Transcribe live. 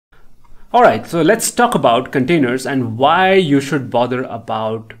All right, so let's talk about containers and why you should bother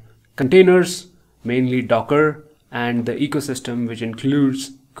about containers, mainly Docker, and the ecosystem, which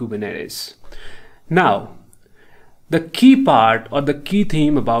includes Kubernetes. Now, the key part or the key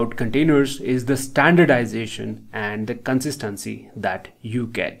theme about containers is the standardization and the consistency that you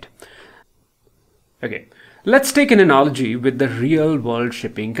get. Okay, let's take an analogy with the real world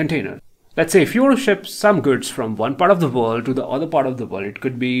shipping container. Let's say if you want to ship some goods from one part of the world to the other part of the world, it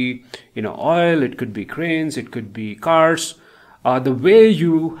could be, oil, it could be cranes, it could be cars. The way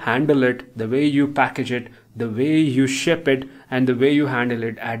you handle it, the way you package it, the way you ship it, and the way you handle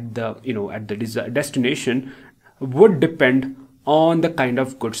it at the, at the destination would depend on the kind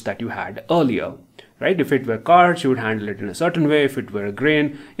of goods that you had earlier, right? If it were cars, you would handle it in a certain way. If it were a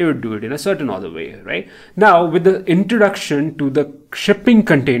grain, you would do it in a certain other way, right? Now, with the introduction to the shipping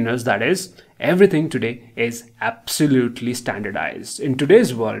containers, that is, everything today is absolutely standardized. In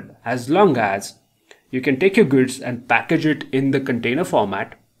today's world, as long as you can take your goods and package it in the container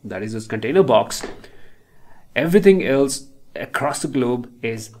format, that is this container box, everything else across the globe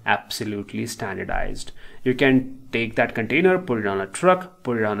is absolutely standardized. You can take that container, put it on a truck,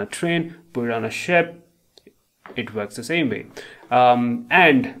 put it on a train, put it on a ship. It works the same way.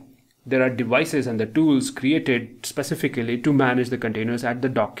 And there are devices and the tools created specifically to manage the containers at the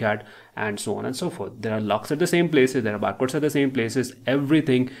dockyard and so on and so forth. There are locks at the same places, there are barcodes at the same places.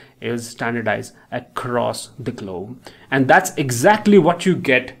 Everything is standardized across the globe. And that's exactly what you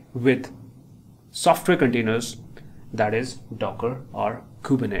get with software containers, that is Docker or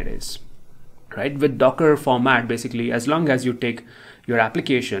Kubernetes, right? With Docker format, basically, as long as you take your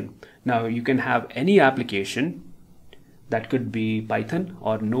application, now you can have any application that could be Python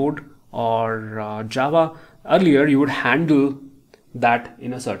or Node or Java. Earlier, you would handle that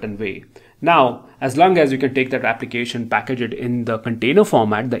in a certain way. Now, as long as you can take that application, package it in the container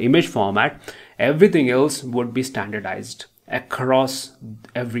format, the image format, everything else would be standardized across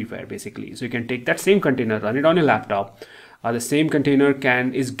everywhere, basically. So you can take that same container, run it on your laptop. The same container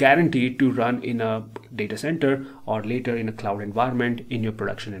is guaranteed to run in a data center or later in a cloud environment, in your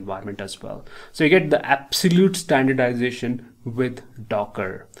production environment as well. So you get the absolute standardization with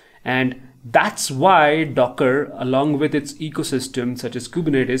Docker. And that's why Docker, along with its ecosystem such as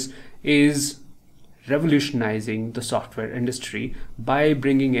Kubernetes, is revolutionizing the software industry by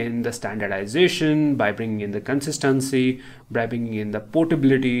bringing in the standardization, by bringing in the consistency, by bringing in the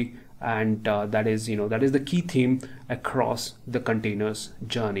portability, and that is the key theme across the containers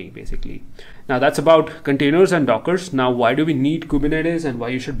journey, basically. Now that's about containers and Dockers. Now, why do we need Kubernetes and why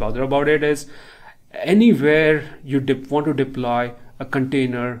you should bother about it is anywhere you want to deploy a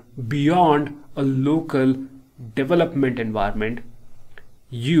container beyond a local development environment,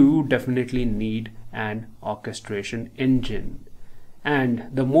 you definitely need an orchestration engine. And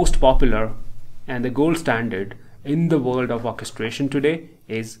the most popular and the gold standard in the world of orchestration today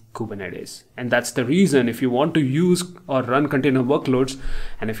is Kubernetes. And that's the reason, if you want to use or run container workloads,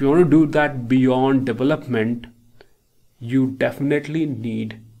 and if you want to do that beyond development, you definitely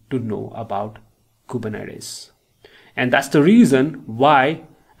need to know about Kubernetes. And that's the reason why,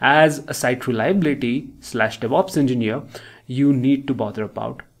 as a site reliability / DevOps engineer, you need to bother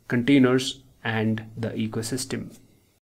about containers and the ecosystem.